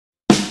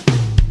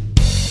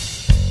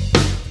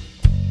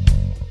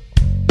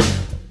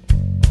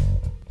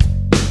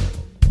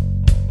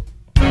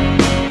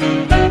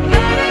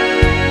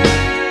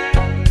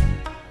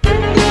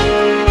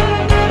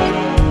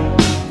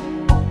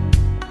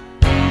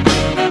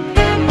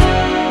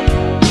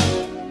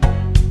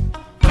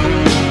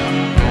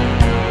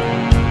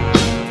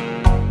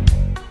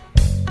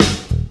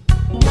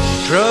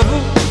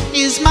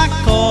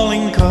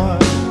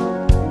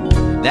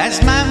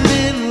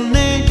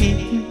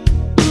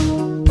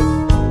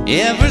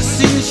Ever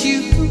since you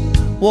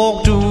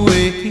walked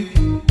away,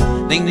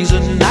 things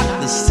are not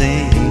the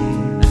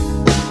same.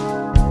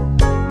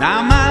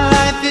 Now my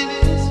life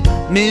is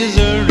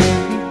misery,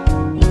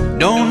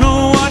 don't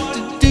know what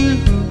to do.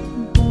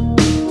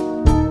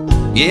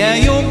 Yeah,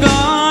 you're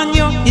gone,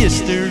 you're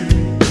history,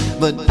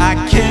 but I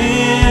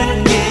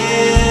can't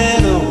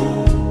get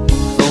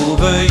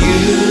over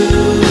you,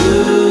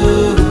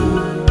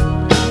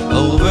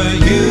 over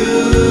you,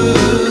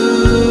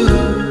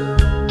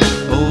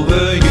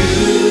 over you,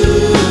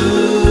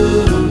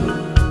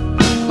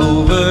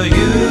 over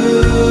you.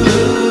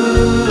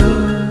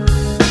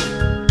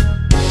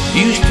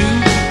 Used to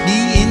be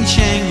in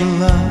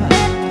Shang-Gri-La,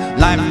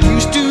 life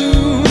used to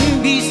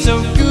be so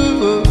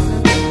good.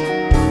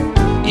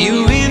 You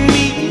and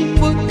me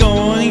were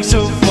going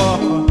so far,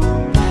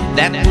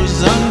 that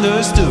was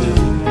understood.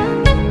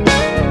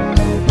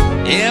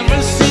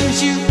 Ever since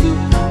you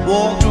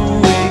walked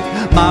away,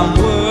 my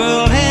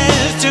world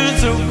has turned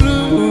so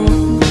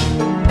blue.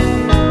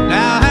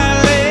 Now I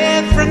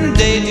live from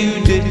day to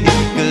day,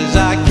 'cause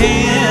I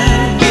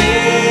can't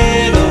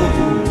get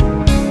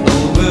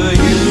over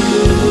you,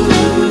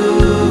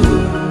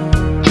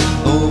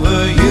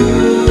 over you,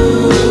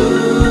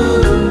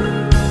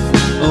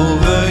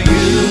 over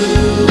you,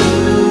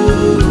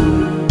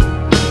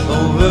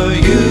 over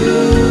you.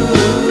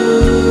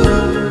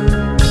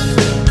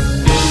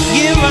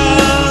 Give our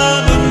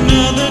love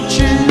another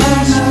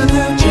chance.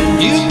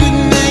 You could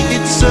make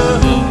it so.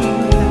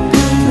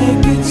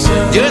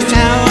 Just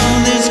how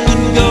this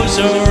could go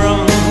so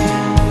wrong,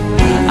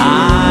 I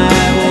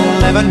will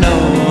never know.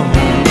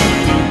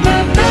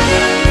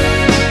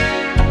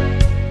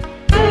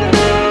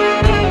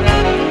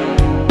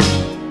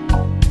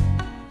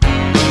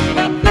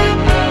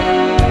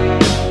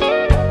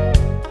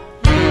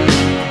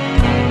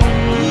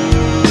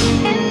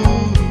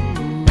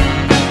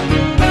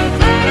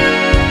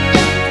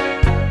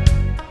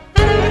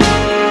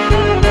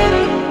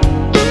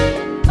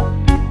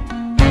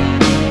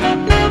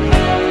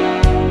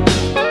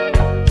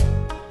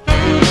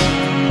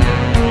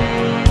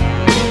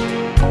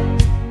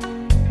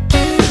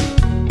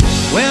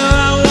 Well,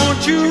 I want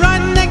you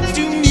right next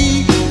to me,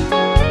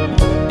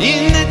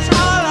 and that's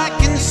all I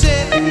can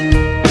say.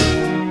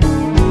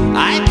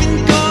 I've been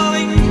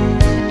calling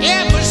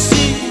ever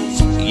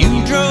since you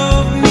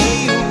drove me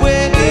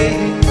away.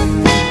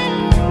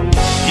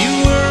 You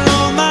were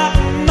on my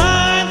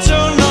mind so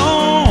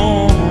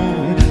long,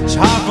 it's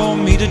hard for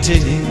me to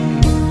take.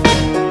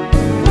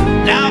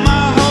 Now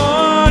my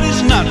heart is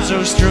not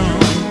so strong.